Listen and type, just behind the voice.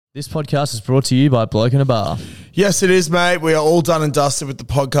This podcast is brought to you by Bloke in a Bar. Yes, it is, mate. We are all done and dusted with the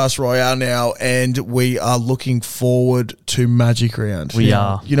podcast Royale now, and we are looking forward to Magic Round. We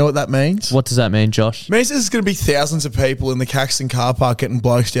are. You know what that means? What does that mean, Josh? It means there's going to be thousands of people in the Caxton car park getting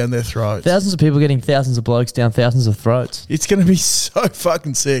blokes down their throats. Thousands of people getting thousands of blokes down thousands of throats. It's going to be so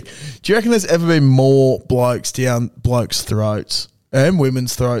fucking sick. Do you reckon there's ever been more blokes down blokes' throats? And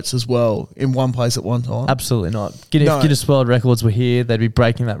women's throats as well in one place at one time? Absolutely not. If Guinness World Records were here, they'd be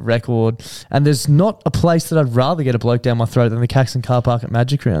breaking that record. And there's not a place that I'd rather get a bloke down my throat than the Caxton car park at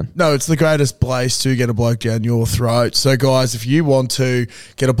Magic Round. No, it's the greatest place to get a bloke down your throat. So, guys, if you want to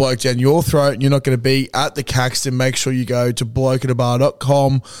get a bloke down your throat and you're not going to be at the Caxton, make sure you go to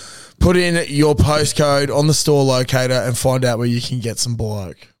blokeinabar.com, put in your postcode on the store locator and find out where you can get some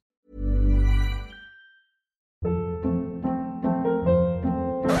bloke.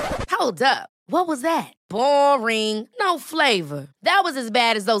 Hold up. What was that? Boring. No flavor. That was as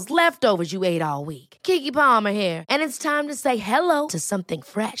bad as those leftovers you ate all week. Keke Palmer here, and it's time to say hello to something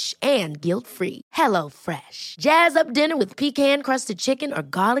fresh and guilt-free. Hello Fresh. Jazz up dinner with pecan-crusted chicken or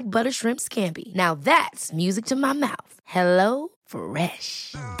garlic butter shrimp scampi. Now that's music to my mouth. Hello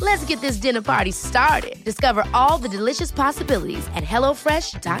Fresh. Let's get this dinner party started. Discover all the delicious possibilities at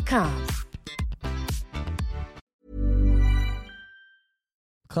hellofresh.com.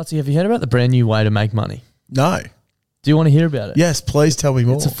 Clutzy, have you heard about the brand new way to make money? No. Do you want to hear about it? Yes, please tell me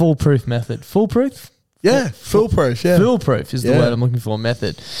more. It's a foolproof method. Foolproof? Yeah, foolproof, yeah. Foolproof is the word I'm looking for,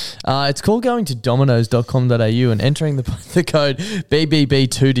 method. It's called going to dominoes.com.au and entering the code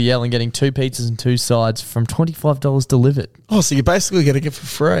BBB2DL and getting 2 pizzas and 2 sides from $25 delivered. Oh, so you're basically getting it for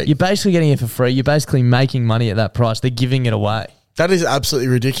free. You're basically getting it for free. You're basically making money at that price. They're giving it away. That is absolutely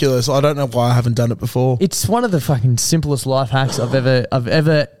ridiculous. I don't know why I haven't done it before. It's one of the fucking simplest life hacks I've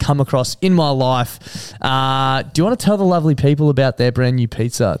ever come across in my life. Do you want to tell the lovely people about their brand new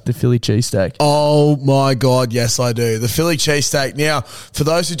pizza, the Philly cheesesteak? Oh my God, yes I do. The Philly cheesesteak. Now, for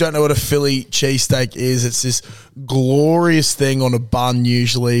those who don't know what a Philly cheesesteak is, it's this glorious thing on a bun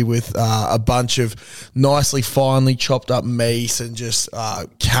usually with a bunch of nicely finely chopped up meat and just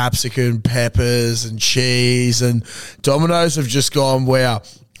capsicum, peppers and cheese. And Domino's have just gone, wow,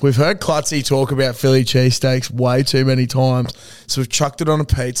 we've heard Clutzy talk about Philly cheesesteaks way too many times, so we've chucked it on a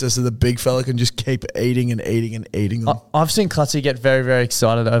pizza so the big fella can just keep eating and eating and eating them. I've seen Clutzy get very, very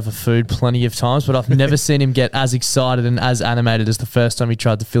excited over food plenty of times, but I've never seen him get as excited and as animated as the first time he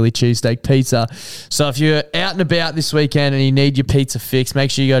tried the Philly cheesesteak pizza. So if you're out and about this weekend and you need your pizza fix, make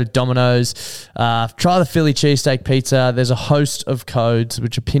sure you go to Domino's, try the Philly cheesesteak pizza. There's a host of codes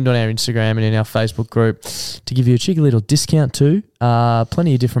which are pinned on our Instagram and in our Facebook group to give you a cheeky little discount too.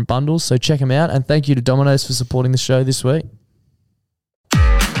 Plenty of different bundles, so check them out. And thank you to Domino's for supporting the show this week.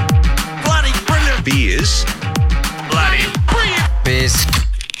 Bloody brilliant beers. Bloody brilliant beers.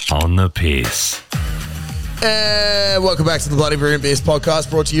 On the piss. And welcome back to the Bloody Brilliant Beers podcast,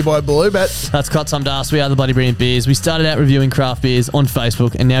 brought to you by Bluebet. That's Clutz, I'm Das. We are the Bloody Brilliant Beers. We started out reviewing craft beers on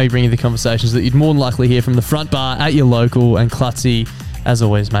Facebook, and now we bring you the conversations that you'd more than likely hear from the front bar at your local. And Clutzy, as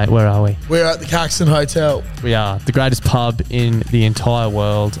always, mate, where are we? We're at the Caxton Hotel. We are the greatest pub in the entire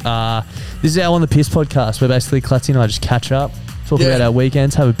world. This is our On the Piss podcast, where basically Clutzy and I just catch up, talk about our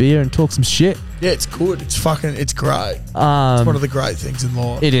weekends, have a beer, and talk some shit. Yeah, it's good. It's great. It's one of the great things in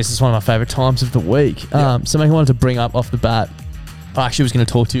life. It is. It's one of my favourite times of the week. Something I wanted to bring up off the bat. I actually was going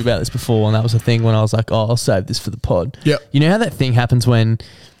to talk to you about this before, and that was the thing when I was like, I'll save this for the pod. Yep. You know how that thing happens when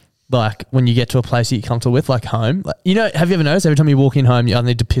you get to a place that you're comfortable with, like home? Have you ever noticed every time you walk in home, you either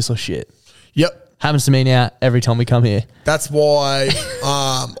need to piss or shit? Yep. Happens to me now every time we come here. That's why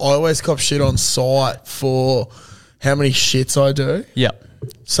I always cop shit on site for how many shits I do. Yep.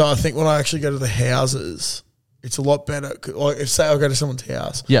 So I think when I actually go to the houses, it's a lot better. Like if say I go to someone's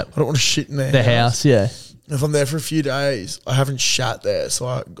house, yep, I don't want to shit in their house. Yeah. If I'm there for a few days, I haven't shat there,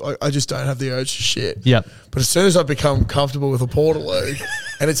 so I just don't have the urge to shit. Yep. But as soon as I become comfortable with a portaloo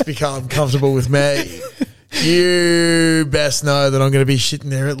and it's become comfortable with me, you best know that I'm going to be shitting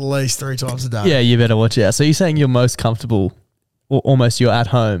there at least 3 times a day. Yeah, you better watch out. So you're saying you're most comfortable, or almost you're at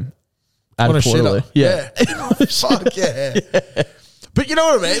home at on a portaloo? Yeah. Fuck yeah. But you know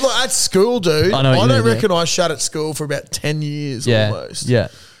what I mean? Like at school, dude, I don't reckon I shat at school for about 10 years almost. Yeah.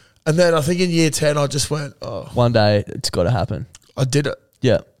 And then I think in year 10, I just went, oh. One day, it's got to happen. I did it.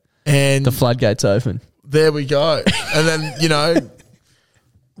 Yeah. And the floodgates open. There we go. And then,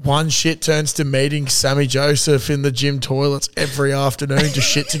 one shit turns to meeting Sammy Joseph in the gym toilets every afternoon to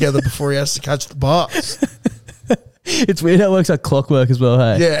shit together before he has to catch the bus. It's weird how it works like clockwork as well,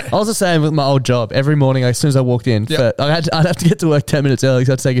 hey? Yeah. I was the same with my old job. Every morning, as soon as I walked in, Yep. I'd have to get to work 10 minutes early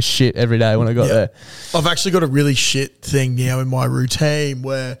because I'd take a shit every day when I got there. I've actually got a really shit thing now in my routine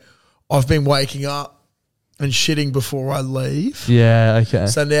where I've been waking up and shitting before I leave. Yeah, okay.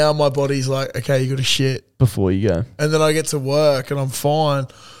 So now my body's like, okay, you got to shit. Before you go. And then I get to work and I'm fine.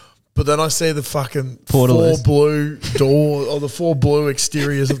 But then I see the fucking Portaloos. 4 blue door or the 4 blue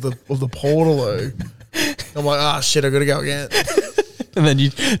exteriors of the Portaloo. I'm like, shit, I got to go again. And then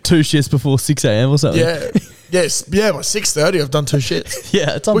you 2 shifts before 6 a.m. or something. Yeah. Yes. Yeah, by 6:30 I've done 2 shits.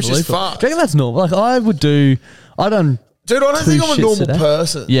 Yeah, it's Which unbelievable. is fast. Do you reckon that's normal? Like, I done Dude, I don't 2 think I'm a shits normal day.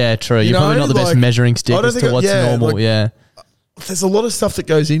 person. Yeah, true. You're probably not the best like, measuring stick I don't as think to what's normal. like, Yeah. There's a lot of stuff that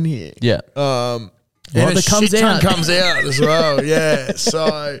goes in here. Yeah. And that a comes shit ton out. comes out as well. Yeah. So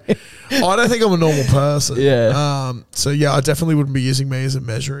I don't think I'm a normal person. Yeah. So yeah, I definitely wouldn't be using me as a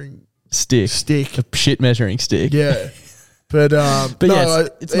measuring Stick. A shit measuring stick. Yeah. But But no, yeah,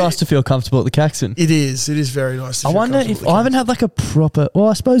 it's nice to feel comfortable at the Caxton. It is. It is very nice. To I feel wonder comfortable if at the I haven't had like a proper. Well,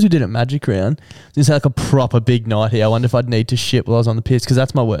 I suppose we did at Magic Round. Just had like a proper big night here. I wonder if I'd need to shit while I was on the piss because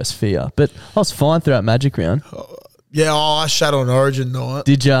that's my worst fear. But I was fine throughout Magic Round. Yeah, I shat on Origin night.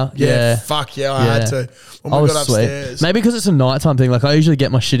 Did ya? Yeah, fuck yeah, I had to. When we got upstairs. Sweet. Maybe because it's a nighttime thing. Like I usually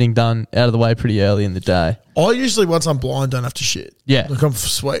get my shitting done out of the way pretty early in the day. I usually, once I'm blind, don't have to shit. Yeah. Like I'm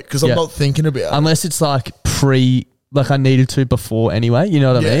sweet because I'm Yeah. not thinking about it. Unless it's like like I needed to before anyway. You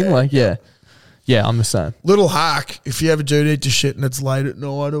know what I Yeah. mean? Like, yeah. Yeah, I'm the same. Little hack, if you ever do need to shit and it's late at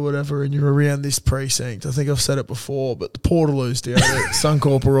night or whatever and you're around this precinct, I think I've said it before, but the Portaloos down there,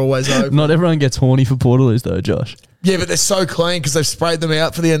 Suncorp are always open. Not everyone gets horny for Portaloos though, Josh. Yeah, but they're so clean because they've sprayed them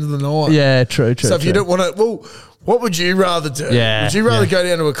out for the end of the night. Yeah, true. So if you don't want to, well, what would you rather do? Yeah, Would you rather yeah. go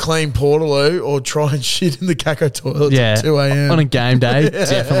down to a clean Portaloo or try and shit in the Caco toilets Yeah. at 2 a.m.? On a game day,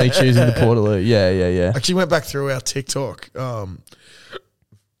 definitely choosing the Portaloo. Yeah. Actually went back through our TikTok a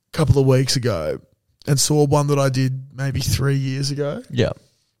couple of weeks ago and saw one that I did maybe 3 years ago. Yeah.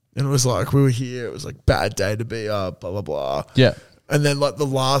 And it was like, we were here, it was like, bad day to be up, blah, blah, blah. Yeah. And then like the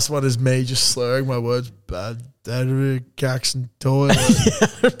last one is me just slurring my words, bad day to be Caxton toilet.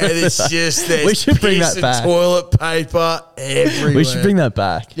 And it's just, there's We should bring piss that and back. toilet paper everywhere. We should bring that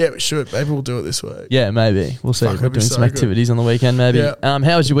back. Yeah, we should. Maybe we'll do it this week. Yeah, maybe. We'll see. Fuck, We're that'd be doing so some good. activities on the weekend, maybe. Yeah.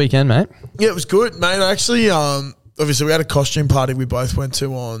 How was your weekend, mate? Yeah, it was good, mate. I actually, obviously we had a costume party we both went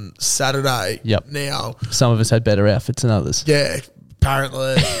to on Saturday. Yep. Now, Some of us had better outfits than others. yeah,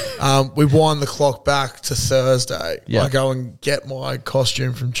 apparently, we wind the clock back to Thursday. Yep. I go and get my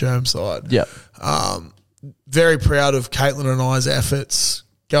costume from Chermside. Yep. Very proud of Caitlin and I's efforts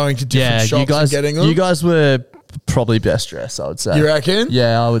going to different Yeah, shops and getting them. you guys were probably best dressed, I would say. You reckon?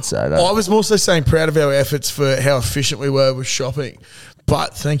 Yeah, I would say that. I was more so saying proud of our efforts for how efficient we were with shopping.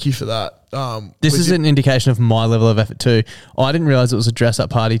 But thank you for that. This we is did- an indication of my level of effort too. I didn't realize it was a dress up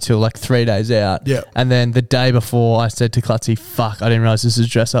party till like 3 days out. Yeah. And then the day before I said to Klutzy, fuck, I didn't realize this is a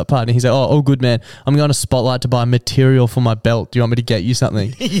dress up party. He's like, oh, good man. I'm going to Spotlight to buy material for my belt. Do you want me to get you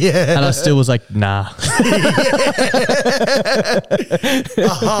something? Yeah. And I still was like, nah.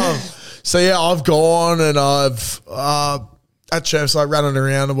 So yeah, I've gone and I've at Chermside running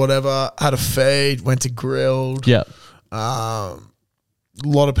around or whatever, had a feed, went to Grilled. Yeah. A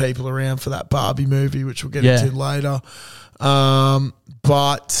lot of people around for that Barbie movie, which we'll get Yeah. into later.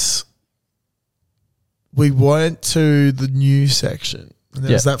 But we went to the new section. And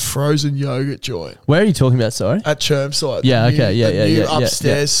there was Yeah. that frozen yogurt joint Where are you talking about? Sorry. at Chermside. Yeah, the new- okay, yeah, the yeah, new yeah, yeah,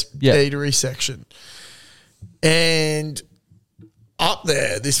 upstairs yeah. eatery section. And up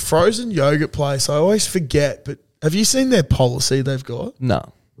there, this frozen yogurt place, I always forget, but have you seen their policy they've got?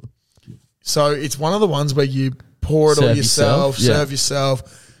 No. So it's one of the ones where you pour it all Serve yourself, yourself, yeah. serve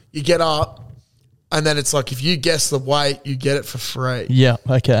yourself. You get up, and then it's like if you guess the weight, you get it for free. Yeah.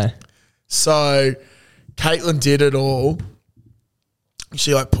 Okay. So Caitlin did it all.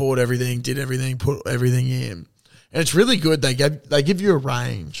 She like poured everything, did everything, put everything in, and it's really good. They give you a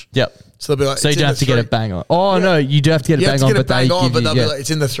range. Yep. So they'll be like, So you it's don't in have to the get three- it bang on. Oh, Yeah. no, you do have to get it You have bang to on, get but it bang they on, give but you, they'll yeah. be like, it's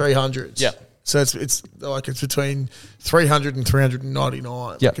in the 300s. Yeah. So it's like it's between 300 and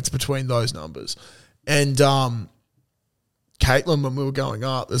 399. Yeah. Like it's between those numbers. And Caitlin, when we were going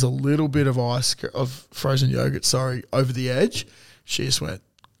up, there's a little bit of frozen yogurt, over the edge. She just went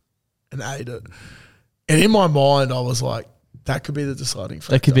and ate it. And in my mind, I was like, that could be the deciding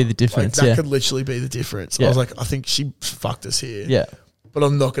factor. That could be the difference, Like, that yeah. could literally be the difference. I Yeah. was like, I think she fucked us here. Yeah. But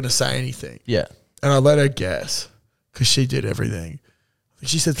I'm not going to say anything. Yeah. And I let her guess because she did everything.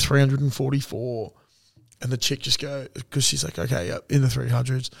 She said 344. And the chick just go, because she's like, okay, yep, in the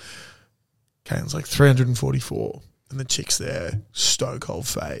 300s. Caitlin's like 344. And the chick's there, stone cold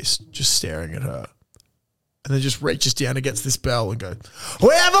face, just staring at her. and then just reaches down and gets this bell and goes,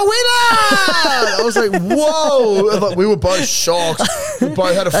 "We have a winner!" I was like, "Whoa!" Like, we were both shocked. We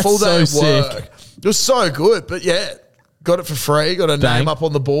both had a full day so of work. sick. It was so good, but yeah, got it for free. Got a name up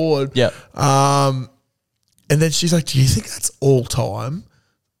on the board. Yep. And then she's like, "Do you think that's all time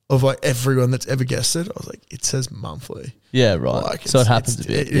of like everyone that's ever guessed it?" I was like, "It says monthly." Yeah, right. Like, so it it's- happens a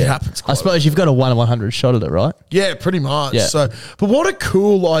it's- bit. it happens quite I suppose you've got a 1 in 100 shot at it, right? Yeah, pretty much. Yeah. So, but what a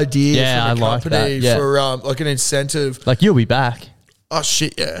cool idea Yeah, from a I like company that. Yeah. for like an incentive. Like, you'll be back. Oh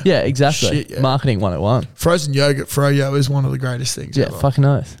shit, yeah. Yeah, exactly. Shit, yeah. Marketing 101. Frozen yogurt Froyo is one of the greatest things Yeah, ever. fucking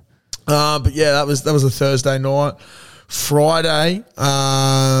oath. But yeah, that was a Thursday night. Friday,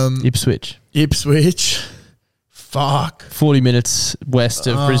 Ipswich. Ipswich. Fuck. 40 minutes west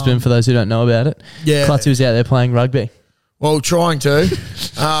of Brisbane, for those who don't know about it. Yeah. Clutzy was out there playing rugby. Well, trying to.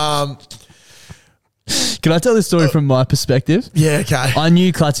 Can I tell this story from my perspective? Yeah, okay. I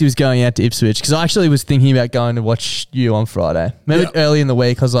knew Clutzy was going out to Ipswich because I actually was thinking about going to watch you on Friday. Maybe Yeah. early in the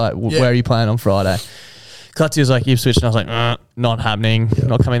week, I was like, Yeah. where are you playing on Friday? Clutzy was like, Ipswich, and I was like, not happening,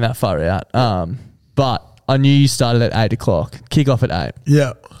 not coming that far out. But I knew you started at 8 o'clock, kick off at 8.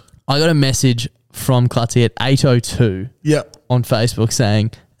 Yeah. I got a message from Clutzy at 8:02 Yeah. on Facebook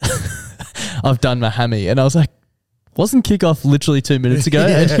saying, I've done my hammy. And I was like, wasn't kickoff literally 2 minutes ago?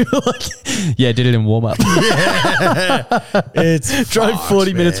 Yeah. And you were like, yeah, did it in warm up. It's Drove fucked,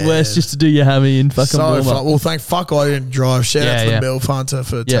 40 minutes man. west just to do your hammy in fucking So warm fun. up. Well, thank fuck I didn't drive. Shout out Yeah, to the yeah. MILF Hunter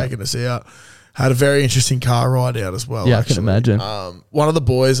for Yeah. taking us out. Had a very interesting car ride out as well. Yeah, I can imagine. One of the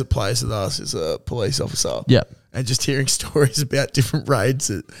boys that plays with us is a police officer. Yep. And just hearing stories about different raids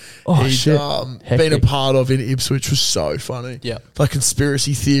that Oh, he's shit. been a Hectic. part of in Ipswich was so funny. Yep. Like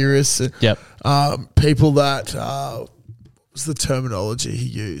conspiracy theorists. Yep. People that, what was the terminology he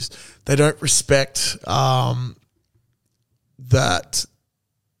used? They don't respect that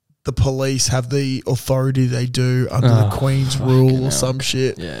the police have the authority they do under the Queen's rule or some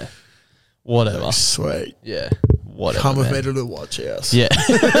shit. Yeah. Whatever. Sweet. Yeah. Whatever. Come with man. me to the watch house. Yeah.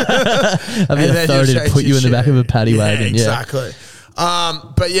 Have the And then authority you'll to put you in the back of a paddy wagon. Yeah. Exactly.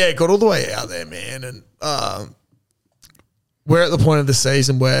 But yeah, got all the way out there, man. And we're at the point of the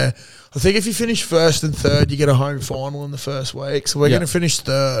season where I think if you finish first and third, you get a home final in the first week. So we're Yeah. going to finish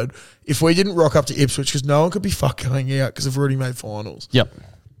third. If we didn't rock up to Ipswich, because no one could be fucking out because they've already made finals. Yep.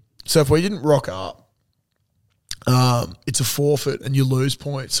 So if we didn't rock up, it's a forfeit and you lose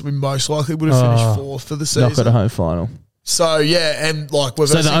points. We most likely would have finished fourth for the season. Not got a home final. So yeah, and like we've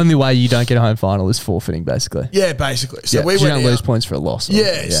So the actually- only way you don't get a home final is forfeiting, basically. yeah, basically. So Yeah, we 'cause you went don't out. lose points for a loss.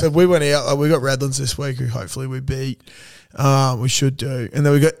 Yeah, so we went out. We got Redlands this week, who hopefully we beat. We should do. And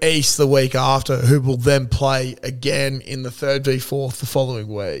then we got East the week after, who will then play again in the 3rd v4 the following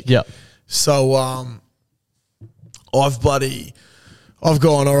week. Yep. So I've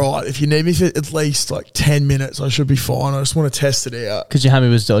gone, all right, if you need me for at least like 10 minutes, I should be fine. I just want to test it out. Because your hammy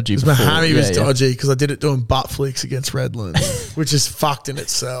was dodgy Because before. my hammy was Yeah. dodgy because I did it doing butt flicks against Redlands, which is fucked in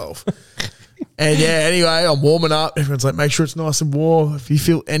itself. And yeah, anyway, I'm warming up. Everyone's like, make sure it's nice and warm. If you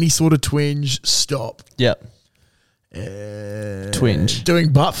feel any sort of twinge, stop. Yep. Twinge.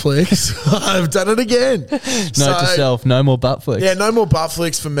 Doing butt flicks. I've done it again. Note to self, no more butt flicks. Yeah, no more butt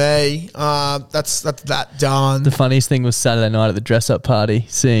flicks for me. That's that done. The funniest thing was Saturday night at the dress-up party,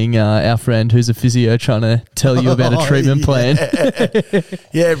 seeing our friend who's a physio trying to tell you about a treatment plan.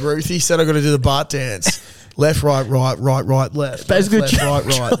 Yeah, Ruthie said I got to do the butt dance. Left, right, left. Basically, left,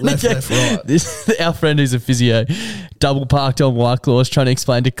 right, left, right. Our friend who's a physio double parked on White Claws trying to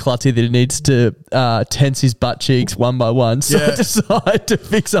explain to Clutty that he needs to tense his butt cheeks one by one side to side to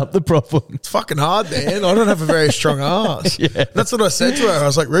fix up the problem. It's fucking hard, man. I don't have a very strong ass. Yeah. That's what I said to her. I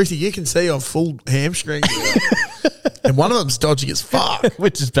was like, Ruthie, you can see I'm full hamstring. And one of them's dodgy as fuck.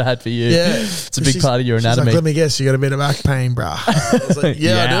 Which is bad for you. Yeah. It's a big part of your she's anatomy. Like, let me guess, you got a bit of back pain, bruh. I was like,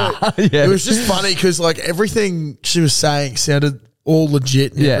 yeah, I do. Yeah. It was just funny because like everything she was saying sounded all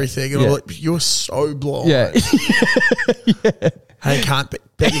legit and everything. And I'm like, you're so blind. Yeah. Hey, can't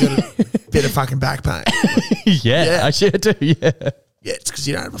bet you got a bit of fucking back pain. Yeah, actually I do, yeah. Yeah, it's because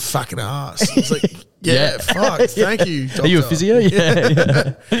you don't have a fucking ass. It's like, fuck. Thank you, doctor. Are you a physio?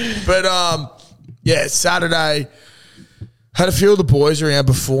 Yeah. But yeah, Saturday had a few of the boys around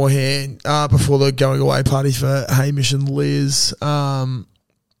beforehand, before the going away party for Hamish and Liz.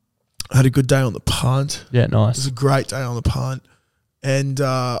 Had a good day on the punt. Yeah, It was nice. a great day on the punt. And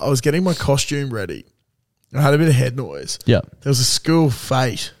I was getting my costume ready. I had a bit of head noise. Yep. There was a school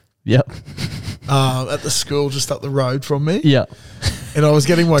fete Yep. at the school just up the road from me. Yep. And I was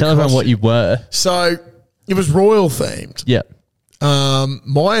getting my Tell costume. everyone what you were. So it was royal themed. Yep.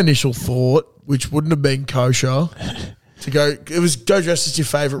 My initial thought, which wouldn't have been kosher, to go. It was go dress as your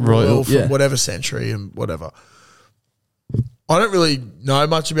favourite royal from whatever century and whatever. I don't really know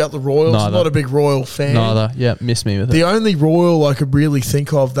much about the royals. I'm not a big royal fan. Neither. Yeah, miss me with it. The only royal I could really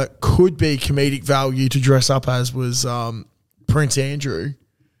think of that could be comedic value to dress up as was Prince Andrew.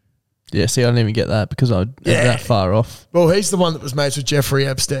 Yeah, see, I didn't even get that because I'm that far off. Well, he's the one that was mates with Jeffrey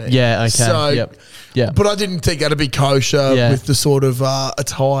Epstein. Yeah, okay. So, yeah. But I didn't think that'd be kosher with the sort of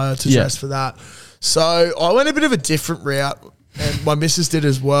attire to dress for that. So I went a bit of a different route, and my missus did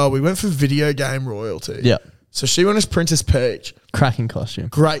as well. We went for video game royalty. Yeah. So she went as Princess Peach. Cracking costume.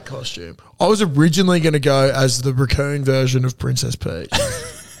 Great costume. I was originally going to go as the raccoon version of Princess Peach.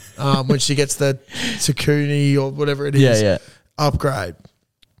 When she gets the Takuni or whatever it is upgrade.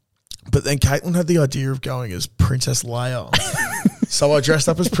 But then Caitlin had the idea of going as Princess Leia. So I dressed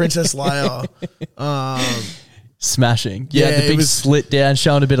up as Princess Leia. Smashing. Yeah, the big slit down,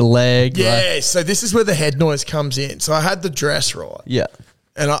 showing a bit of leg. Yeah, so this is where the head noise comes in. So I had the dress right. Yeah.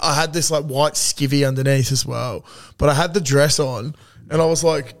 And I had this like white skivvy underneath as well. But I had the dress on and I was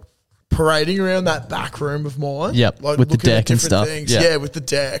like parading around that back room of mine. Yep, like with the deck and stuff. Yeah, with the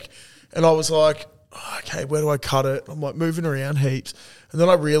deck. And I was like, oh, okay, where do I cut it? I'm like moving around heaps. And then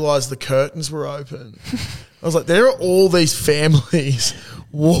I realised the curtains were open. I was like, there are all these families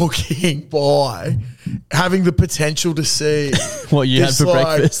walking by having the potential to see what you had for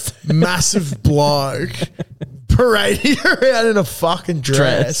breakfast. Massive bloke parading around in a fucking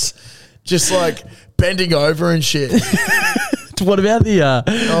dress. Just like bending over and shit. What about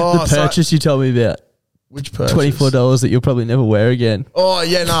the purchase you told me about? Which purchase? $24 that you'll probably never wear again. Oh,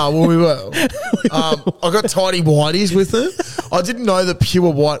 yeah, no, well, we will. I got tidy whities with it. I didn't know that pure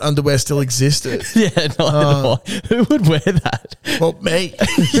white underwear still existed. Yeah, no, who would wear that? Well, me.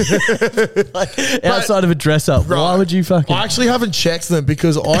 Like, outside of a dress up, why would you fucking... I actually haven't checked them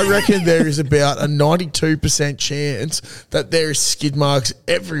because I reckon there is about a 92% chance that there is skid marks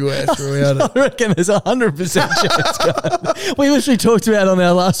everywhere throughout it. I reckon there's 100% chance, guys. We literally talked about on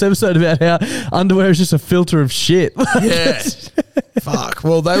our last episode about how underwear is just a filter of shit. Yeah. Fuck.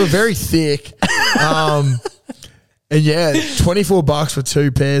 Well, they were very thick. And yeah, $24 for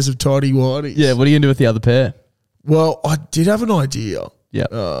 2 pairs of tidy whities. Yeah, what are you going to do with the other pair? Well, I did have an idea. Yeah.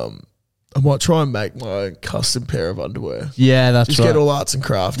 I might try and make my own custom pair of underwear. Yeah, that's Just right. get all arts and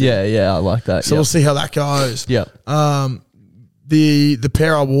crafts. Yeah, I like that. So we'll see how that goes. Yeah. The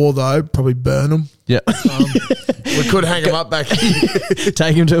pair I wore though, probably burn them. Yeah. We could hang them up back here.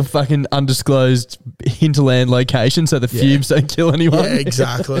 Take him to a fucking undisclosed hinterland location so the fumes don't kill anyone. Yeah,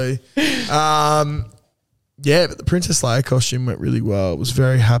 exactly. Yeah, but the Princess Leia costume went really well. I was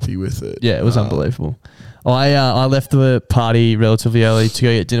very happy with it. Yeah, it was unbelievable. I left the party relatively early to go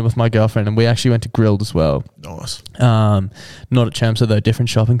get dinner with my girlfriend, and we actually went to Grilled as well. Nice. Not at Chelmsford though, different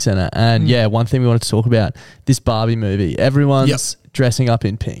shopping centre. And one thing we wanted to talk about, this Barbie movie. Everyone's dressing up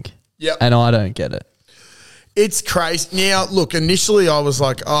in pink. Yep. And I don't get it. It's crazy. Now, look, initially I was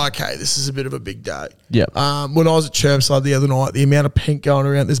like, oh, okay, this is a bit of a big day. Yep. When I was at Chermside the other night, the amount of pink going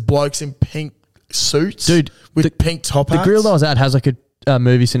around, there's blokes in pink suits. Dude, with pink top hats. The grill I was at has like a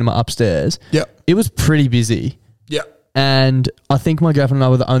movie cinema upstairs. Yep. It was pretty busy. Yep. And I think my girlfriend and I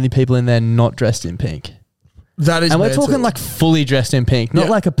were the only people in there not dressed in pink. That is And we're mental. talking like fully dressed in pink, not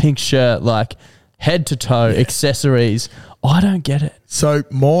like a pink shirt, like head to toe, accessories. I don't get it. So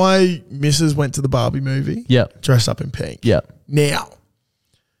my missus went to the Barbie movie. Yep. Dressed up in pink. Yep. Now,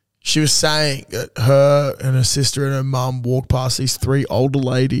 she was saying that her and her sister and her mum walked past these 3 older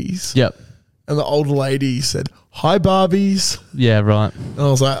ladies. Yep. And the older lady said, "Hi, Barbies." Yeah, right. And I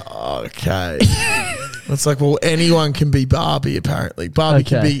was like, okay. It's like, well, anyone can be Barbie, apparently. Barbie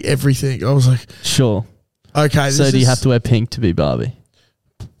can be everything. I was like, sure. Okay. So do you have to wear pink to be Barbie?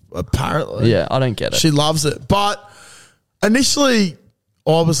 Apparently. Yeah, I don't get it. She loves it. But initially,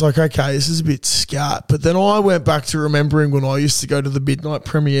 I was like, okay, this is a bit scat. But then I went back to remembering when I used to go to the midnight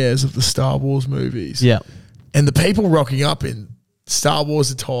premieres of the Star Wars movies. Yeah. And the people rocking up in Star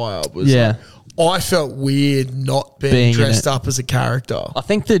Wars attire was like, I felt weird not being dressed up as a character. I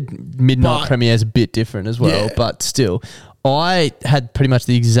think the midnight premiere is a bit different as well, but still. I had pretty much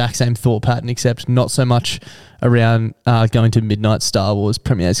the exact same thought pattern, except not so much around going to midnight Star Wars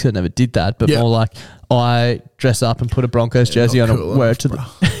premieres because I never did that, but more like I dress up and put a Broncos jersey on and wear it to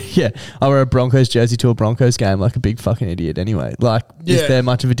the I wear a Broncos jersey to a Broncos game like a big fucking idiot anyway. Like, is there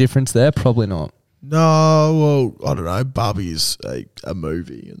much of a difference there? Probably not. No, well, I don't know. Barbie is a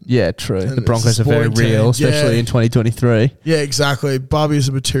movie. And, true. The Broncos are very real, especially in 2023. Yeah, exactly. Barbie is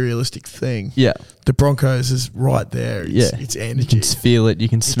a materialistic thing. Yeah. The Broncos is right there. It's energy. You can feel it. You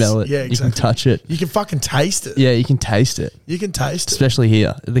can smell it. Yeah, exactly. You can touch it. You can fucking taste it. Yeah, you can taste it. You can taste it. Especially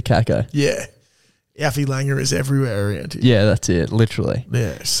here at the Caco. Yeah. Alfie Langer is everywhere around here. Yeah, that's it, literally.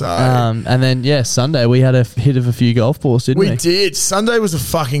 Yeah, so... And then, Sunday we had a hit of a few golf balls, didn't we? We did. Sunday was a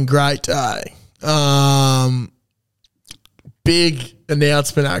fucking great day. Big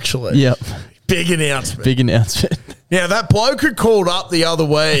announcement, actually. Yep. Big announcement. Big announcement. Now, that bloke who called up the other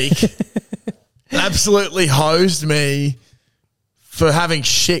week absolutely hosed me for having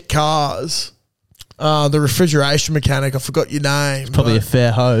shit cars. The refrigeration mechanic, I forgot your name. Probably a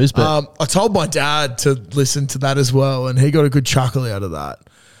fair hose, but... I told my dad to listen to that as well, and he got a good chuckle out of that.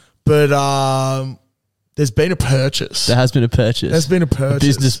 But there's been a purchase. There has been a purchase. There's been a purchase.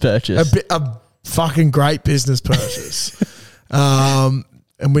 A business purchase. A fucking great business purchase.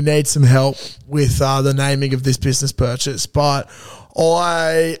 And we need some help with the naming of this business purchase. But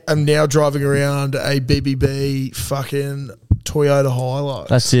I am now driving around a BBB fucking Toyota Hilux.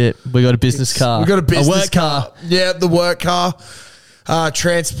 That's it. We got a business car. We got a business work car. Yeah, the work car.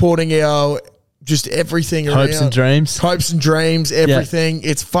 Transporting our just everything around. Hopes and dreams. Hopes and dreams, everything.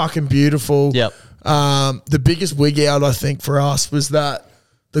 It's fucking beautiful. Yep. The biggest wig out, I think, for us was that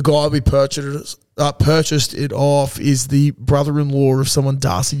the guy we purchased it off is the brother-in-law of someone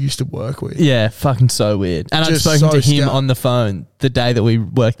Darcy used to work with. Yeah, fucking so weird. And I've Just spoken so to him scout. on the phone the day that we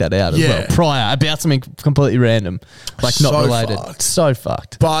worked that out as well. Prior, about something completely random. Like not So related. fucked. So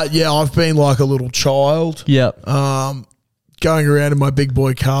fucked. But yeah, I've been like a little child. Yep. Going around in my big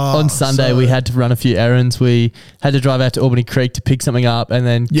boy car. On Sunday, we had to run a few errands. We had to drive out to Albany Creek to pick something up and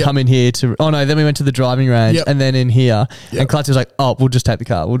then come in here to... Oh, no, then we went to the driving range and then in here. And Clutzy was like, we'll just take the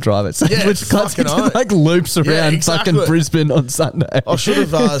car. We'll drive it. So Clutzy just like loops around fucking Brisbane on Sunday. I should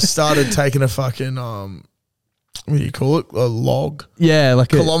have started taking a fucking... what do you call it? A log? Yeah, like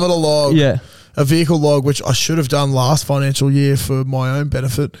kilometre log. Yeah. A vehicle log, which I should have done last financial year for my own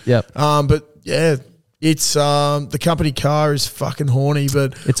benefit. Yep. But yeah... It's the company car is fucking horny,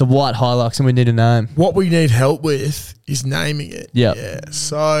 but it's a white Hilux and we need a name. What we need help with is naming it. Yep. Yeah.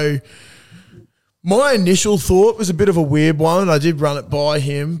 So my initial thought was a bit of a weird one. I did run it by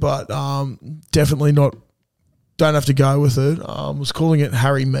him, but definitely not. Don't have to go with it. Was calling it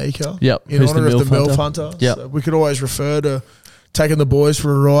Harry Meeker. Yep. In honour of the MILF Hunter. Yep. So we could always refer to taking the boys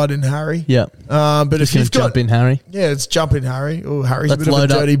for a ride in Harry. Yep. But if you've got jump in Harry. Yeah, it's jump in Harry. Oh, Harry's a bit of a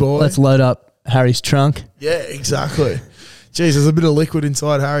dirty boy. Let's load up Harry's trunk. Yeah, exactly. Jeez, there's a bit of liquid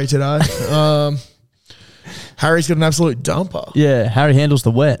inside Harry today. Harry's got an absolute dumper. Yeah, Harry handles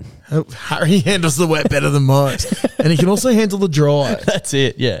the wet. Harry handles the wet better than most. And he can also handle the dry. That's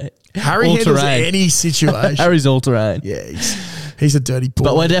it, yeah. Harry handles any situation. Harry's all-terrain. Yeah, he's a dirty boy.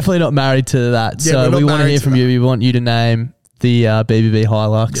 But we're definitely not married to that. Yeah, so we want to hear from you. We want you to name the BBB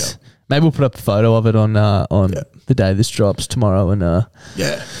Hilux. Yeah. Maybe we'll put up a photo of it on the day this drops tomorrow.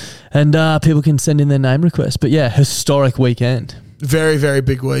 And people can send in their name requests. But yeah, historic weekend. Very, very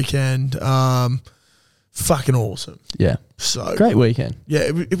big weekend. Fucking awesome. Yeah. So great weekend. Yeah,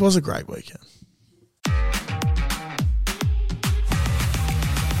 it was a great weekend.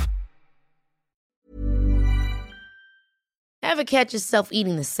 Ever catch yourself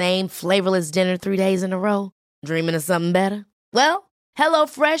eating the same flavorless dinner 3 days in a row? Dreaming of something better? Well,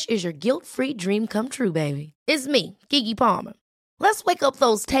 HelloFresh is your guilt-free dream come true, baby. It's me, Keke Palmer. Let's wake up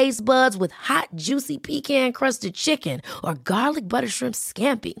those taste buds with hot, juicy pecan-crusted chicken or garlic butter shrimp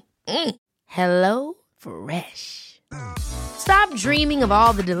scampi. Hello Fresh. Stop dreaming of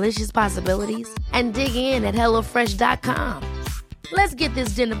all the delicious possibilities and dig in at HelloFresh.com. Let's get this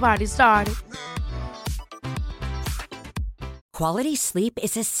dinner party started. Quality sleep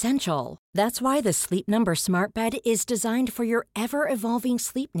is essential. That's why the Sleep Number Smart Bed is designed for your ever-evolving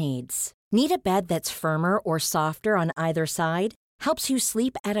sleep needs. Need a bed that's firmer or softer on either side? Helps you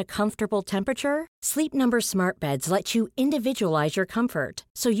sleep at a comfortable temperature? Sleep Number Smart Beds let you individualize your comfort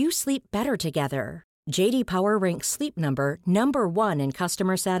so you sleep better together. J.D. Power ranks Sleep Number number 1 in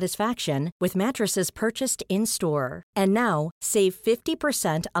customer satisfaction with mattresses purchased in-store. And now, save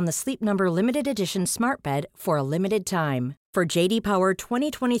 50% on the Sleep Number Limited Edition Smart Bed for a limited time. For J.D. Power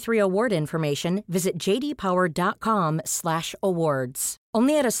 2023 award information, visit jdpower.com/awards.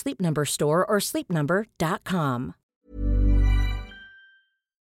 Only at a Sleep Number store or sleepnumber.com.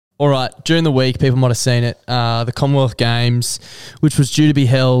 All right, during the week, people might have seen it. The Commonwealth Games, which was due to be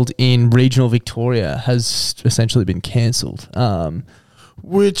held in regional Victoria, has essentially been cancelled.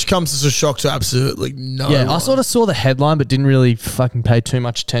 Which comes as a shock to absolutely no one. I sort of saw the headline but didn't really fucking pay too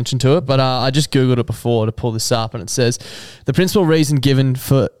much attention to it. But I just Googled it before to pull this up, and it says, the principal reason given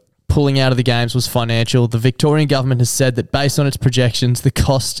for pulling out of the games was financial. The Victorian government has said that based on its projections, the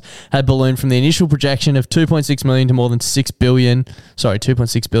cost had ballooned from the initial projection of 2.6 million to more than 6 billion. Sorry,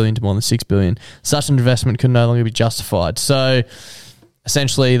 2.6 billion to more than 6 billion. Such an investment could no longer be justified. So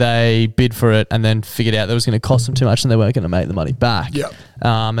essentially they bid for it and then figured out that it was going to cost them too much and they weren't going to make the money back. Yep.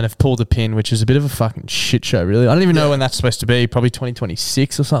 And have pulled the pin, which is a bit of a fucking shit show, really. I don't even know when that's supposed to be. Probably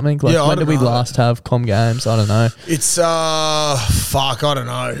 2026 or something. Like, Yeah, I when did don't we know. last have Com Games? I don't know. It's fuck, I don't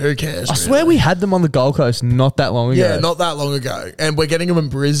know. Who cares? I swear we had them on the Gold Coast not that long ago. Yeah, not that long ago, and we're getting them in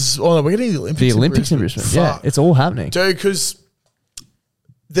Brisbane. Oh, no, we're getting the Olympics. The Olympics in Brisbane. Yeah, Fuck. it's all happening. Dude, because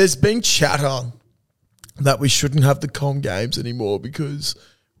there's been chatter that we shouldn't have the Com Games anymore because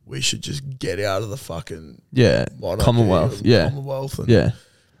we should just get out of the fucking Yeah, monarchy Commonwealth. or the Yeah, Commonwealth. And yeah.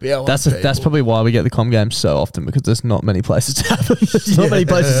 be our That's own that's people. probably why we get the Com Games so often, because there's not many places to have them. There's not many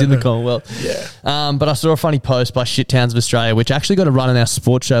places in the Commonwealth. Yeah. But I saw a funny post by Shit Towns of Australia, which actually got a run in our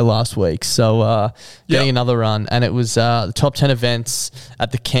sports show last week. So getting another run, and it was the top 10 events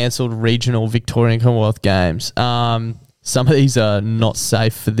at the cancelled regional Victorian Commonwealth Games. Some of these are not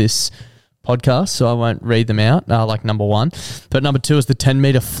safe for this podcast, so I won't read them out, like number 1. But number 2 is the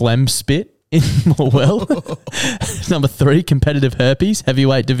 10-metre phlegm spit in Morwell. Number 3, competitive herpes,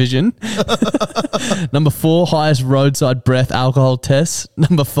 heavyweight division. Number 4, highest roadside breath alcohol test.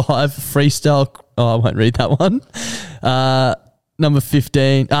 Number 5, freestyle. Oh, I won't read that one. Number 6,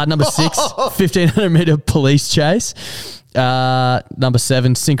 1500 metre police chase. Number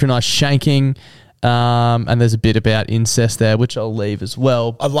 7, synchronized shanking. And there's a bit about incest there, which I'll leave as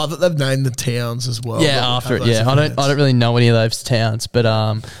well. I love that they've named the towns as well. Yeah, that we after have it. those Yeah, events. I don't really know any of those towns, but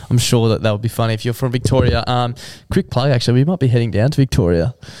I'm sure that would be funny if you're from Victoria. Quick plug, actually, we might be heading down to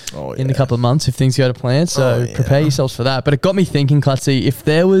Victoria in a couple of months if things go to plan. So prepare yourselves for that. But it got me thinking, Clutzy, if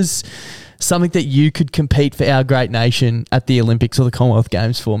there was something that you could compete for our great nation at the Olympics or the Commonwealth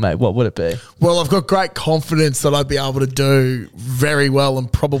Games for, mate, what would it be? Well, I've got great confidence that I'd be able to do very well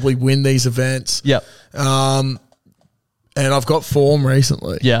and probably win these events. Yep. And I've got form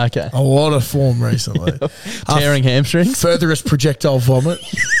recently. Yeah. Okay. A lot of form recently. Tearing hamstrings. Furthest projectile vomit.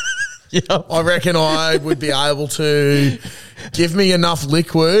 Yep. I reckon I would be able to give me enough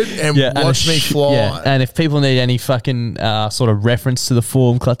liquid and watch me fly. Yeah, and if people need any fucking sort of reference to the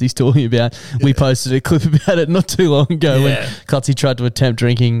form Clutzy's talking about, we posted a clip about it not too long ago when Clutzy tried to attempt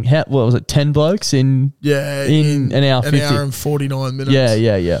drinking, 10 blokes in an hour 50. An hour and 49 minutes.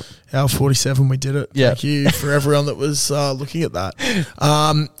 Yeah. Hour 47 we did it. Yeah. Thank you for everyone that was looking at that.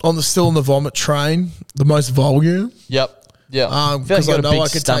 Still on the vomit train, the most volume. Yep. Yeah. Because I know I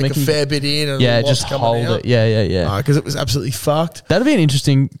could take a fair bit in and just hold it. Yeah. Because it was absolutely fucked. That'd be an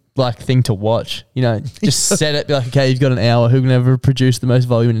interesting thing to watch. You know, just set it, be like, okay, you've got an hour. Who can ever produce the most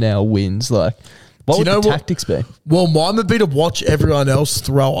volume in an hour wins? Like, what would the tactics be? Well, mine would be to watch everyone else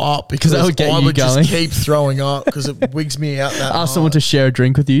throw up because that would get I you would going. just keep throwing up because it wigs me out that Ask someone to share a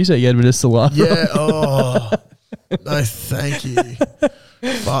drink with you so you get a bit of saliva. Yeah. Oh, no, thank you.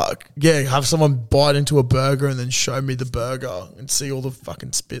 Fuck. Yeah, have someone bite into a burger and then show me the burger and see all the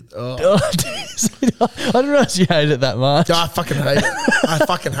fucking spit. Oh. I didn't realize you hated it that much. I fucking hate it. I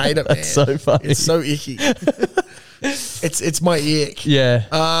fucking hate it, man. That's so funny. It's so icky. It's my ick. Yeah.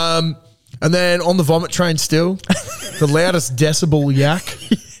 And then on the vomit train still, the loudest decibel yak.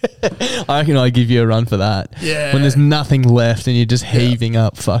 I reckon I'd give you a run for that. Yeah. When there's nothing left and you're just heaving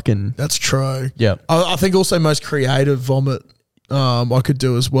up fucking. That's true. Yeah. I think also most creative vomit I could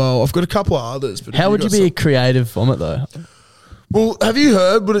do as well. I've got a couple of others. But How would you got be a creative vomit though? Well, have you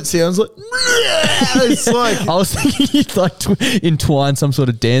heard what it sounds like? It's like, I was thinking you'd like entwine some sort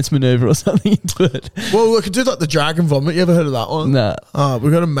of dance maneuver or something into it. well, I could do like the dragon vomit. You ever heard of that one? Nah.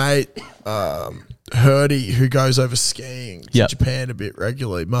 We've got a mate, Hurdy, who goes over skiing to Yep. Japan a bit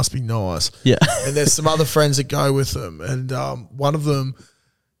regularly. Must be nice. Yeah. And there's some other friends that go with them. And one of them,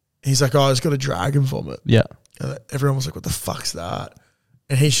 he's like, oh, I've got a dragon vomit. Yeah. And everyone was like, what the fuck's that?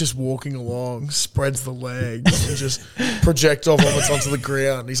 And he's just walking along, spreads the legs, and just projectile vomits onto the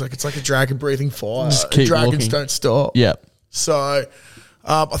ground. He's like, it's like a dragon breathing fire. Just keep Dragons walking. don't stop. Yeah. So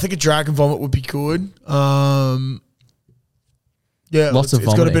I think a dragon vomit would be good. Yeah, Lots of it's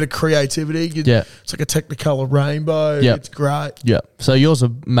got a vomiting. bit of creativity. Yeah. It's like a Technicolor rainbow. Yeah. It's great. Yeah. So yours are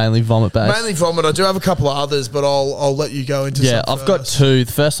mainly vomit based. Mainly vomit. I do have a couple of others, but I'll let you go into Yeah, some I've got first. two.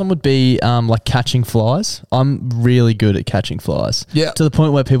 The first one would be like catching flies. I'm really good at catching flies. Yeah. To the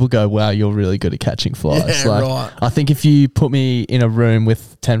point where people go, wow, you're really good at catching flies. Yeah, like, right. I think if you put me in a room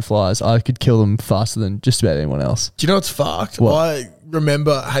with 10 flies, I could kill them faster than just about anyone else. Do you know what's fucked? What? I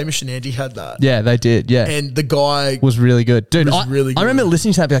remember Hamish and Andy had that. Yeah, they did. Yeah. And the guy was really good. Dude, was really I remember good.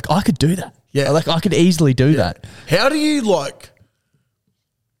 listening to that and be like, I could do that. Yeah. Like, I could easily do that. How do you like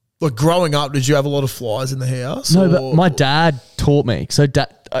growing up, did you have a lot of flies in the house? No, or- but my dad taught me. So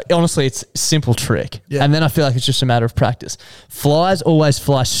honestly, it's a simple trick. Yeah. And then I feel like it's just a matter of practice. Flies always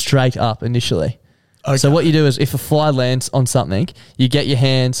fly straight up initially. Okay. So what you do is if a fly lands on something, you get your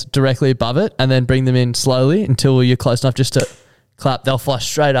hands directly above it and then bring them in slowly until you're close enough just to clap. They'll fly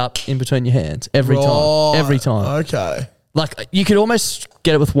straight up in between your hands every time. Every time. Okay. Like you could almost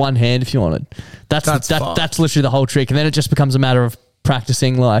get it with one hand if you wanted. That's literally the whole trick. And then it just becomes a matter of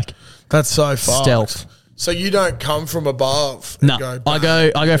practicing like That's so fucked. stealth. So you don't come from above. No, And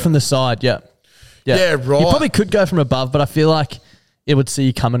I go from the side. Yeah. Yeah, right. You probably could go from above, but I feel like it would see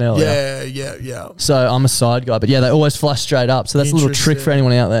you coming earlier. Yeah. So I'm a side guy, but yeah, they always fly straight up. So that's a little trick for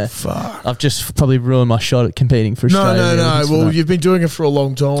anyone out there. Fuck. I've just probably ruined my shot at competing for No. Australia. Well, you've been doing it for a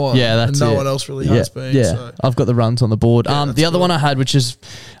long time. Yeah, that's and no it. one else really has been. Yeah, So. I've got the runs on the board. that's The other cool. one I had, which is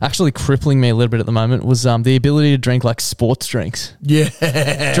actually crippling me a little bit at the moment, was the ability to drink like sports drinks. Yeah.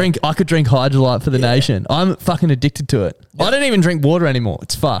 I could drink Hydrolite for the nation. I'm fucking addicted to it. I don't even drink water anymore.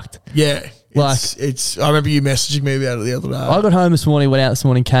 It's fucked. Yeah. Like- it's. I remember you messaging me about it the other day. I got home this morning, went out this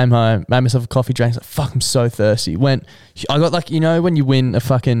morning, came home, made myself a coffee, drank. Like, fuck, I'm so thirsty. I got like, when you win a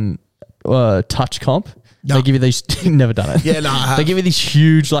fucking touch comp, No. they give you these. Never done it. Yeah, no, I have. They give you these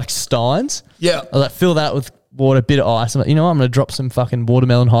huge like steins. Yeah. I was like, fill that with water, bit of ice. I'm like, you know what? I'm going to drop some fucking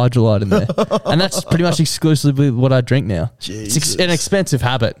watermelon Hydrolite in there. And that's pretty much exclusively what I drink now. It's Jesus. an expensive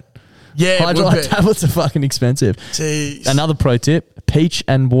habit. Yeah. it would Hydrolite be. tablets are fucking expensive. Jeez. Another pro tip, peach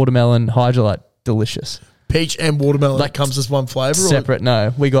and watermelon Hydrolite, delicious. Peach and watermelon. Like, That comes as one flavour? Separate,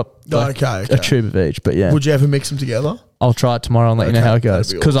 no. We got like, Okay. a tube of each, but yeah. Would you ever mix them together? I'll try it tomorrow and let you know Okay, how it that'd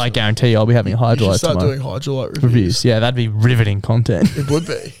goes. be Because I awesome. guarantee you I'll be having a You should Hydrolite start tomorrow. doing Hydrolite Reviews. Yeah, that'd be riveting content. It would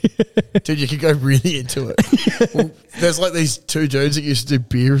be. Dude, you could go really into it. Well, there's like these two dudes that used to do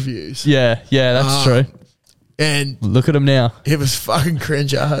beer reviews. yeah, that's true. And Look at them now. it was fucking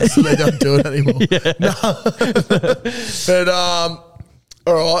cringe ass, so they don't do it anymore. But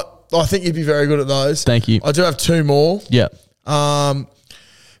all right. I think you'd be very good at those. Thank you. I do have two more. Yeah.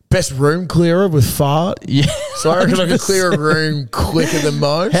 Best room clearer with fart. Yeah. So I reckon I could clear a room quicker than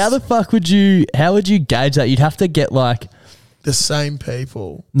most. How would you gauge that? You'd have to get like, The same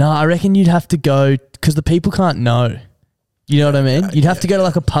people. no, I reckon you'd have to go, because the people can't know. You know what I mean? You'd have to go to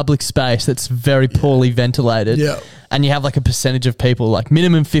like a public space that's very poorly ventilated. Yeah. And you have like a percentage of people, like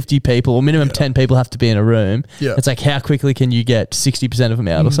minimum 50 people or minimum 10 people have to be in a room. Yeah. It's like, how quickly can you get 60% of them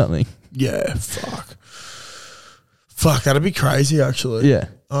out or something? Yeah, fuck, that'd be crazy actually. Yeah.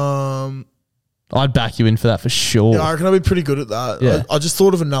 I'd back you in for that for sure. Yeah, I reckon I'd be pretty good at that. Yeah. I just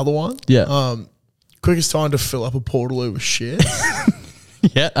thought of another one. Yeah. Quickest time to fill up a portaloo with shit.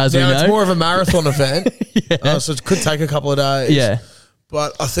 Yeah, as Now we know. it's more of a marathon event, so it could take a couple of days. Yeah.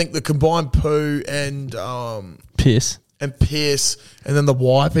 But I think the combined poo and Piss. piss and then the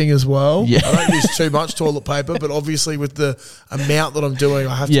wiping as well. Yeah. I don't use too much toilet paper, but obviously with the amount that I'm doing,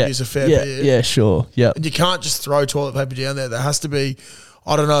 I have to Yeah. use a fair yeah. bit. Yeah, sure. Yeah. And you can't just throw toilet paper down there. There has to be,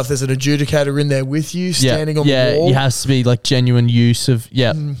 I don't know if there's an adjudicator in there with you standing on the wall. Yeah, it has to be like genuine use of,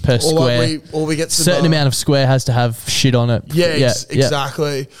 per Or square. like we get some Certain amount of square has to have shit on it. Yeah,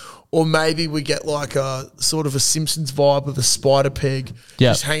 exactly. Or maybe we get like a sort of a Simpsons vibe with a spider pig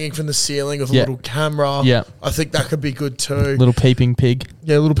just hanging from the ceiling with a little camera. Yeah. I think that could be good too. Little peeping pig.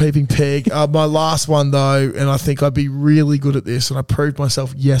 Yeah, little peeping pig. My last one though, and I think I'd be really good at this, and I proved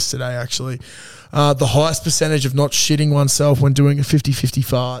myself yesterday actually. The highest percentage of not shitting oneself when doing a 50-50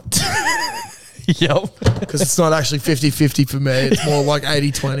 fart. Yep. Because it's not actually 50-50 for me. It's more like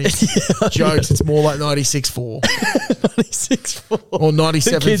 80-20. Jokes, it's more like 96-4. 96.4. Or 97.3.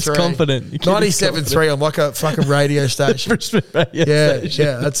 The kid's confident. The kid is 97.3. I'm like a fucking radio station. Brisbane radio Yeah, station.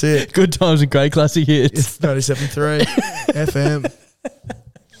 yeah, that's it. Good times and great classic hits. It's 97.3 FM.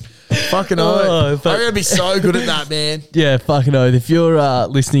 Fucking Oh, I'm going to be so good at that, man. Yeah, fucking oath. If you're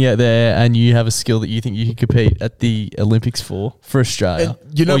listening out there and you have a skill that you think you can compete at the Olympics for Australia,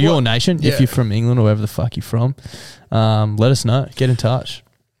 And you know or your what? nation, Yeah. if you're from England or wherever the fuck you're from, let us know. Get in touch.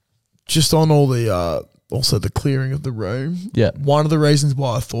 Just on all the, also the clearing of the room. Yeah. One of the reasons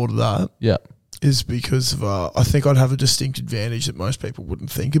why I thought of that Yeah. is because of, I think I'd have a distinct advantage that most people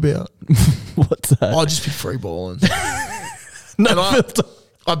wouldn't think about. What's that? I'd just be free balling. no and I- filter.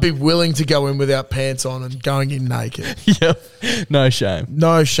 I'd be willing to go in without pants on and going in naked. Yep. No shame.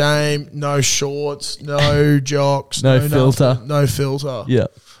 No shame, no shorts, no jocks, No filter. nothing, no filter. Yeah.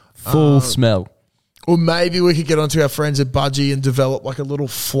 Full smell. Or maybe we could get onto our friends at Budgie and develop like a little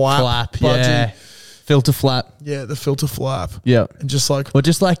flap. Flap. Yeah. Filter flap. Yeah, the filter flap. Yeah. And just like, Or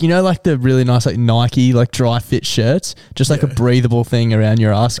just like, like the really nice like Nike like dry fit shirts, just like a breathable thing around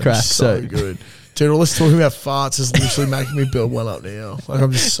your ass crack. so good. Dude, all this talking about farts is literally making me build one up now. Like I'm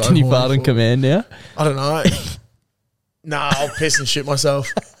just so Can you horny fart on for it. command now? I don't know. Nah, I'll piss and shit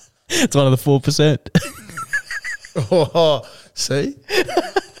myself. It's one of the 4%. Oh, see?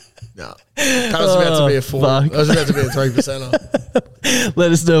 No. That was about to be a 4. fuck. That was about to be a 3%er.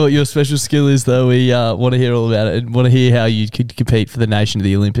 Let us know what your special skill is, though. We want to hear all about it and want to hear how you could compete for the nation of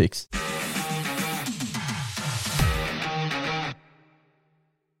the Olympics.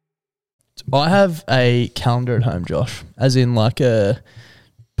 I have a calendar at home, Josh, as in like a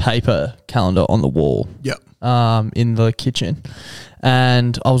paper calendar on the wall. Yep. In the kitchen.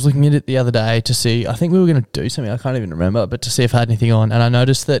 And I was looking at it the other day to see, I think we were going to do something, I can't even remember, but to see if I had anything on. And I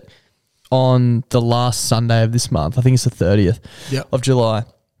noticed that on the last Sunday of this month, I think it's the 30th of July,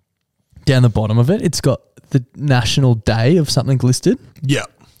 down the bottom of it, it's got the national day of something listed.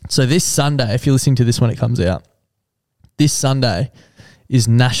 Yep. So this Sunday, if you're listening to this when it comes out, this Sunday is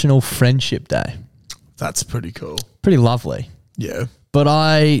National Friendship Day. That's pretty cool. Pretty lovely. Yeah. But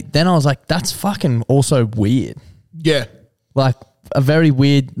I was like, that's fucking also weird. Yeah. Like a very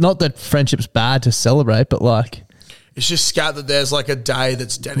weird, not that friendship's bad to celebrate, but like It's just scat that there's like a day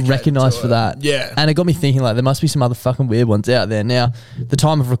that's dedicated recognised to for it. that. Yeah. And it got me thinking like there must be some other fucking weird ones out there. Now, the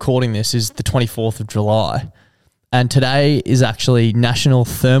time of recording this is the 24th of July. And today is actually National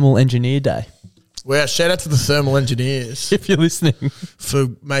Thermal Engineer Day. Well, shout out to the thermal engineers If you're listening. for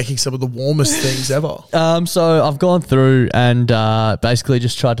making some of the warmest things ever. So I've gone through and basically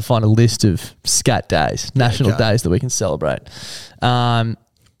just tried to find a list of scat days, national days that we can celebrate. The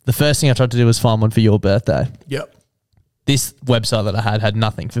first thing I tried to do was find one for your birthday. Yep. This website that I had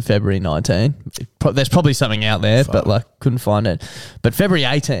nothing for February 19. There's probably something out there, but like couldn't find it. But February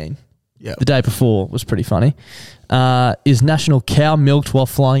 18, the day before, was pretty funny, is National Cow Milked While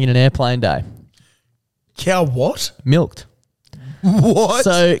Flying in an Airplane Day. Cow what? Milked. What?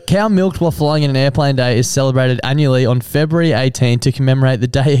 So, Cow Milked While Flying in an Airplane Day is celebrated annually on February 18 to commemorate the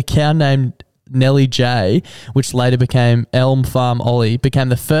day a cow named Nellie J, which later became Elm Farm Ollie, became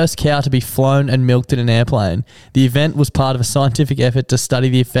the first cow to be flown and milked in an airplane. The event was part of a scientific effort to study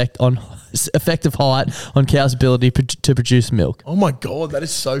the effect of height on cows' ability to produce milk. Oh my God, that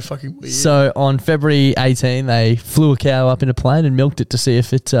is so fucking weird. So, on February 18, they flew a cow up in a plane and milked it to see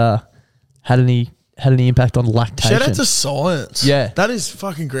if it had any impact on lactation. Shout out to science. Yeah. That is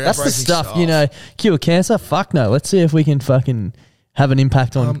fucking groundbreaking That's the stuff, you know, cure cancer? Fuck no. Let's see if we can fucking have an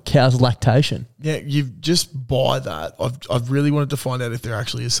impact on cows' lactation. Yeah, you've just buy that. I've really wanted to find out if there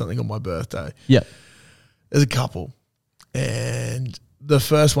actually is something on my birthday. Yeah. There's a couple. And the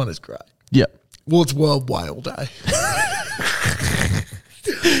first one is great. Yeah. Well, it's World Whale Day.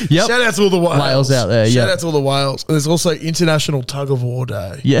 Yep. Shout out to all the whales out there. Shout out to all the whales. And there's also International Tug of War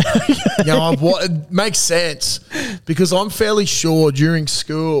Day. Yeah. It makes sense because I'm fairly sure during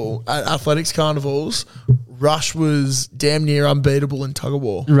school at athletics carnivals, Rush was damn near unbeatable in tug of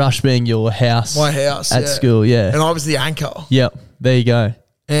war. Rush being your house. My house at school, yeah. And I was the anchor. Yep. There you go.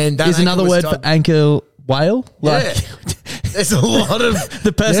 And that is another word for anchor whale? Yeah. There's a lot of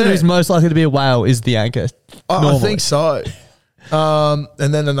the person who's most likely to be a whale is the anchor. I think so. And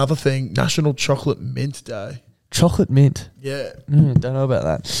then another thing, National Chocolate Mint Day. Chocolate mint. Yeah. Don't know about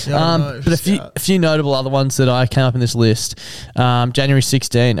that. Yeah, but a few notable other ones that I came up in this list. January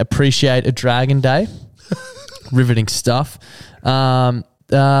 16, Appreciate a Dragon Day. Riveting stuff.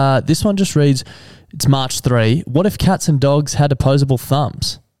 This one just reads, it's March 3. What if cats and dogs had opposable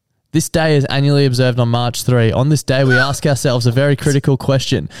thumbs? This day is annually observed on March 3. On this day, we ask ourselves a very critical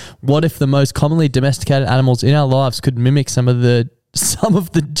question. What if the most commonly domesticated animals in our lives could mimic some of the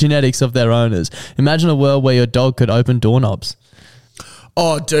genetics of their owners? Imagine a world where your dog could open doorknobs.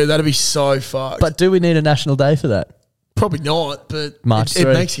 Oh, dude, that'd be so fucked. But do we need a national day for that? Probably not, but March it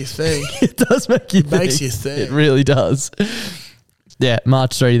 3. makes you think. It does make you think. Makes you think. It really does. Yeah,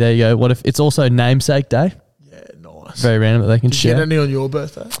 March 3, there you go. What if it's also Namesake Day? Yeah, nice. Very random that they can Did you share. get any on your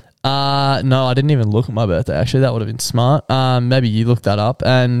birthday? No, I didn't even look at my birthday, actually. That would have been smart. Maybe you looked that up.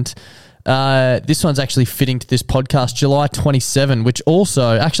 And this one's actually fitting to this podcast, July 27, which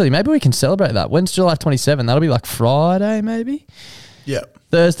also, actually, maybe we can celebrate that. When's July 27? That'll be like Friday, maybe? Yeah.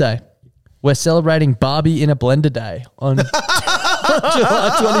 Thursday. We're celebrating Barbie in a Blender Day on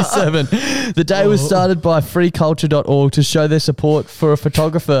July 27. The day was started by freeculture.org to show their support for a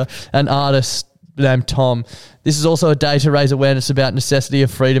photographer and artist named Tom. This is also a day to raise awareness about necessity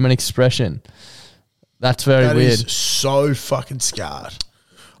of freedom and expression. That's very weird. That is so fucking scarred.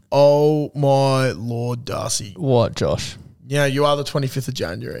 Oh my Lord, Darcy. What, Josh? Yeah, you are the 25th of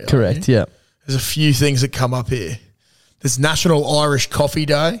January. Correct, yeah. There's a few things that come up here. There's National Irish Coffee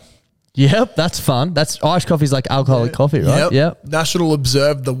Day. Yep, that's fun. That's Irish coffee's like alcoholic coffee, right? Yep. National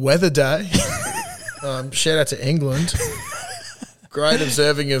Observe the Weather Day. Shout out to England. Great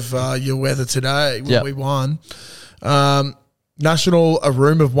observing of your weather today when we won. National A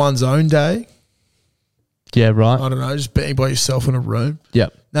Room of One's Own Day. Yeah, right. I don't know, just being by yourself in a room.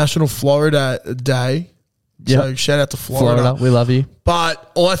 Yep. National Florida Day. So Yep. shout out to Florida. We love you.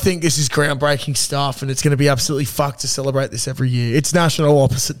 But I think this is groundbreaking stuff, and it's going to be absolutely fucked to celebrate this every year. It's National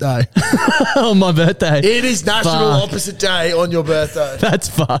Opposite Day. On my birthday. It is National Fuck. Opposite Day on your birthday. That's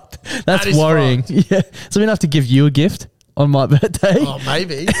fucked. That's is worrying. fucked. Yeah. So we're going to have to give you a gift on my birthday. Oh,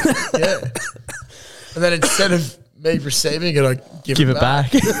 maybe. Yeah. And then instead of me receiving it, I give it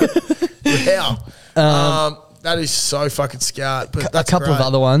back. How? That is so fucking scarred. But that's a couple great. of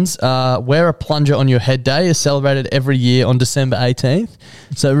other ones. Wear a plunger on your head day is celebrated every year on December 18th.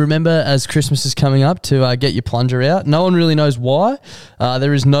 So remember, as Christmas is coming up, to get your plunger out. No one really knows why.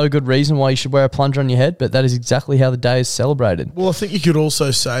 There is no good reason why you should wear a plunger on your head, but that is exactly how the day is celebrated. Well, I think you could also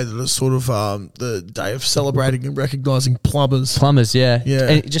say that it's sort of the day of celebrating and recognising plumbers. Plumbers, yeah. Yeah.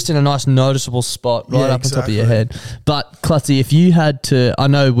 And just in a nice noticeable spot right Yeah, up on top of your exactly. head. But, Klutzy, if you had to, I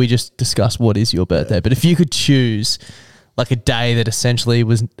know we just discussed what is your birthday, but if you could choose like a day that essentially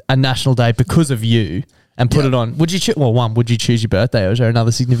was a national day because of you and put it on, would you choose, would you choose your birthday, or is there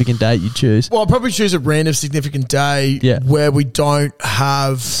another significant date you'd choose? Well, I'll probably choose a random significant day where we don't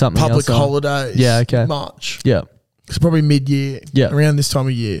have Something public else on. holidays much. Yeah. It's probably mid-year, around this time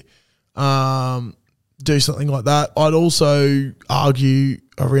of year. Do something like that. I'd also argue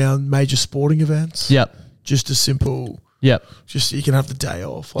around major sporting events. Yep. Just a simple... Yep. Just so you can have the day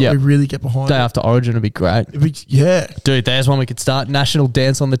off. Like Yep. we really get behind Day it. after Origin would be great. Yeah. Dude, there's one we could start. National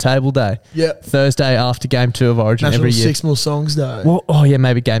Dance on the Table Day. Yep. Thursday after Game 2 of Origin National every year. 6 More Songs Day. Well,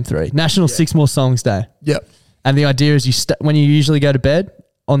 maybe Game 3. National 6 More Songs Day. Yep. And the idea is when you usually go to bed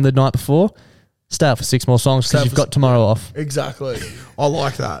on the night before, stay up for 6 more songs because you've got tomorrow off. Exactly. I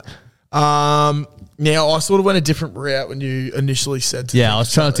like that. Now, I sort of went a different route when you initially said to Yeah, I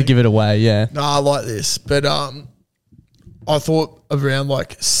was trying to give it away, yeah. No, I like this. But I thought around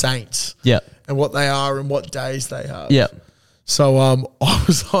like saints. Yep. And what they are and what days they have. Yep. So I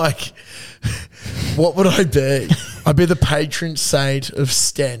was like, what would I be? I'd be the patron saint of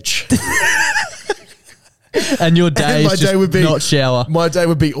stench. And your day And is just not shower. My day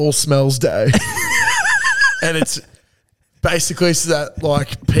would be all smells day. And it's basically so that like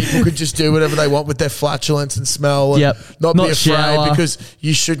people could just do whatever they want with their flatulence and smell and not be afraid shower. because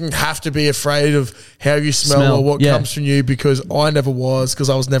you shouldn't have to be afraid of how you smell or what comes from you, because I never was, because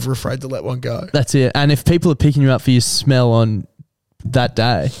I was never afraid to let one go. That's it. And if people are picking you up for your smell on that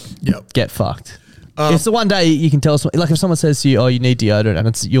day, get fucked. It's the one day you can tell someone, like if someone says to you, oh, you need deodorant and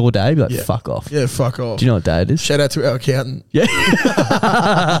it's your day, be like, fuck off. Yeah, fuck off. Do you know what day it is? Shout out to our accountant. Yeah.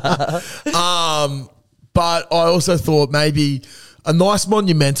 But I also thought maybe a nice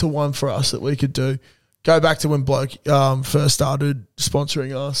monumental one for us that we could do. Go back to when Bloke first started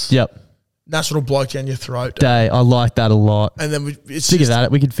sponsoring us. Yep. National Bloke Down Your Throat Day. I like that a lot. And then we We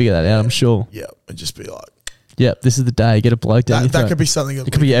could figure that out, I'm sure. Yeah, and just be like, yep, this is the day. Get a bloke down your that throat. could be something. It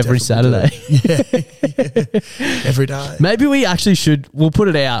could be every Saturday. Every day. Maybe we actually should. We'll put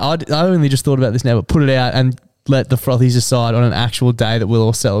it out. I only just thought about this now, but put it out and let the frothies decide on an actual day that we'll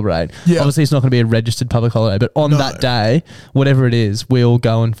all celebrate. Yeah. Obviously, it's not going to be a registered public holiday, but on that day, whatever it is, we'll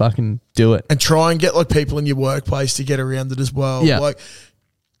go and fucking do it. And try and get like people in your workplace to get around it as well. Yeah. Like,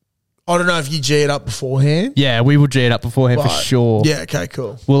 I don't know if you G it up beforehand. Yeah, we will G it up beforehand for but- sure. Yeah, okay,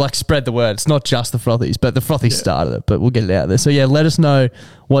 cool. We'll like spread the word. It's not just the frothies, but the frothies started it, but we'll get it out there. So yeah, let us know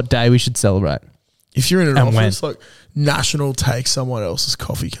what day we should celebrate. If you're in an And office, like National Take Someone Else's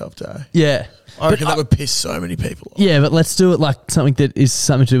Coffee Cup Day. Yeah. I reckon that would piss so many people off. Yeah, but let's do it like something that is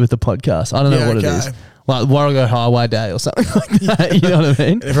something to do with the podcast. I don't know Yeah, what it okay. is. Like Warrego Highway Day or something like that. You know what I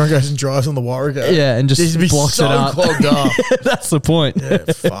mean? And everyone goes and drives on the Warrego. Yeah, and just These would be blocks so it up. clogged up. That's the point. Yeah,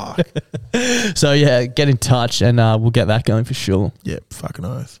 fuck. So yeah, get in touch and we'll get that going for sure. Yeah, fucking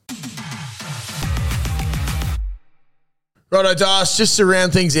oath. Righto, Das, just to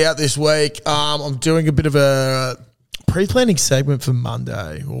round things out this week, I'm doing a bit of a pre-planning segment for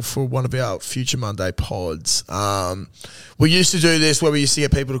Monday, or for one of our future Monday pods. We used to do this where we used to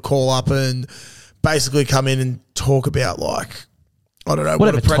get people to call up and basically come in and talk about, like, I don't know,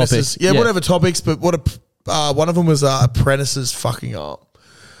 Whatever what apprentices. topic. Yeah. Whatever topics, but one of them was apprentices fucking up.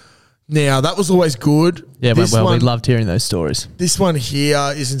 Now, that was always good. Yeah, This well, we one- loved hearing those stories. This one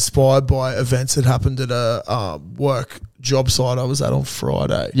here is inspired by events that happened at a work job site I was at on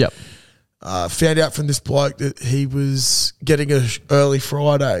Friday. Yep. Found out from this bloke that he was getting an early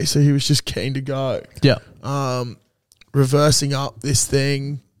Friday, so he was just keen to go. Yep. Reversing up this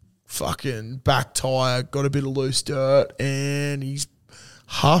thing, fucking back tyre, got a bit of loose dirt, and he's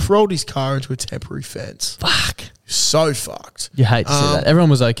half rolled his car into a temporary fence. Fuck. So fucked. You hate to see that. Everyone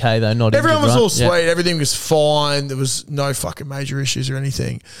was okay, though. Not Everyone injured, was right? all sweet. Everything was fine. There was no fucking major issues or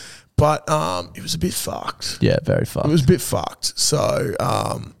anything. But it was a bit fucked. Yeah, very fucked. It was a bit fucked. So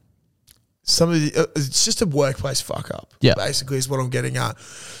it's just a workplace fuck up. Yeah. Basically is what I'm getting at.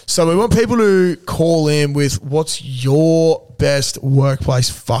 So we want people to call in with what's your best workplace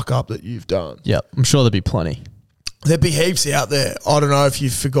fuck up that you've done. Yeah, I'm sure there'll be plenty. There'd be heaps out there. I don't know if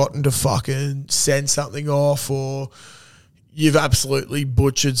you've forgotten to fucking send something off or you've absolutely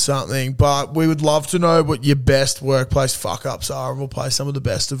butchered something, but we would love to know what your best workplace fuck-ups are, and we'll play some of the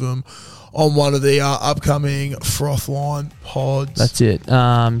best of them on one of the upcoming Frothline pods. That's it.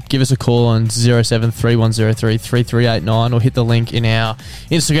 Give us a call on 0731033389 or hit the link in our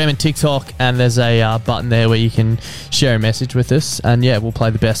Instagram and TikTok, and there's a button there where you can share a message with us, and yeah, we'll play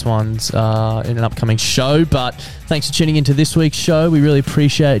the best ones in an upcoming show. But thanks for tuning into this week's show. We really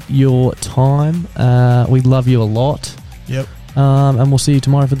appreciate your time. We love you a lot. Yep. And we'll see you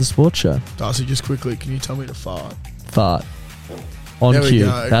tomorrow for the sports show. Darcy, just quickly, can you tell me to fart? Fart. On There we cue.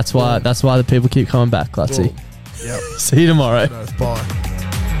 go. That's why the people keep coming back, Clutzy. Boom. Yep. See you tomorrow. Bye.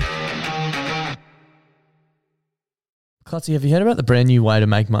 Clutzy, have you heard about the brand new way to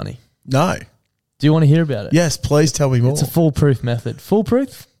make money? No. Do you want to hear about it? Yes, please tell me more. It's a foolproof method.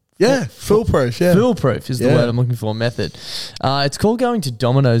 Foolproof? Yeah, foolproof, yeah. Foolproof is the Yeah. word I'm looking for, method. It's called going to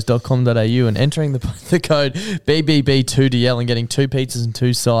dominoes.com.au and entering the code BBB2DL and getting 2 pizzas and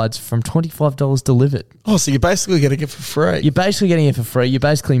 2 sides from $25 delivered. Oh, so you're basically getting it for free. You're basically getting it for free. You're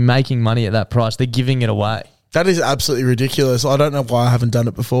basically making money at that price. They're giving it away. That is absolutely ridiculous. I don't know why I haven't done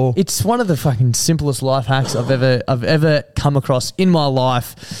it before. It's one of the fucking simplest life hacks I've ever come across in my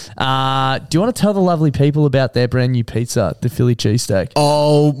life. Do you want to tell the lovely people about their brand new pizza, the Philly cheesesteak?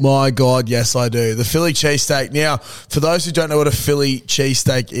 Oh my God, yes I do. The Philly cheesesteak. Now, for those who don't know what a Philly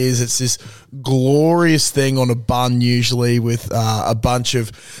cheesesteak is, it's this glorious thing on a bun usually with a bunch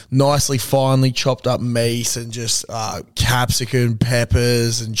of nicely finely chopped up meat and just capsicum,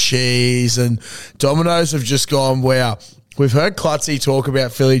 peppers and cheese. And Domino's have just gone, wow, we've heard Clutzy talk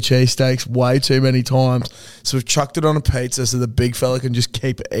about Philly cheesesteaks way too many times. So we've chucked it on a pizza so the big fella can just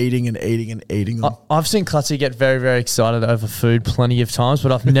keep eating and eating and eating them. I've seen Clutzy get very, very excited over food plenty of times,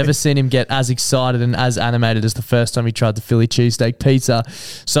 but I've never seen him get as excited and as animated as the first time he tried the Philly cheesesteak pizza.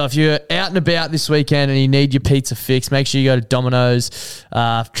 So if you're out and about this weekend and you need your pizza fix, make sure you go to Domino's.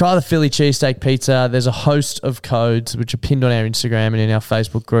 Try the Philly cheesesteak pizza. There's a host of codes which are pinned on our Instagram and in our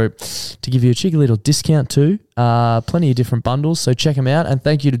Facebook group to give you a cheeky little discount too. Plenty of different bundles, so check them out. And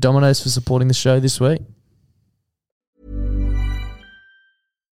thank you to Domino's for supporting the show this week.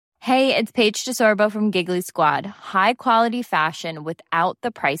 Hey, it's Paige DeSorbo from Giggly Squad. High quality fashion without the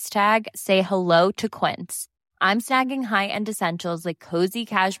price tag. Say hello to Quince. I'm snagging high-end essentials like cozy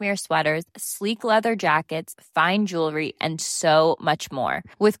cashmere sweaters, sleek leather jackets, fine jewelry, and so much more.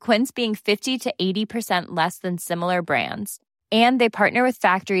 With Quince being 50 to 80% less than similar brands. And they partner with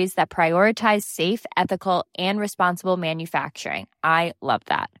factories that prioritize safe, ethical, and responsible manufacturing. I love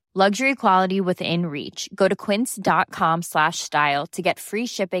that. Luxury quality within reach. Go to quince.com/style to get free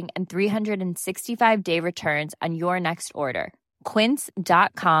shipping and 365-day returns on your next order.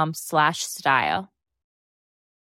 Quince.com/style.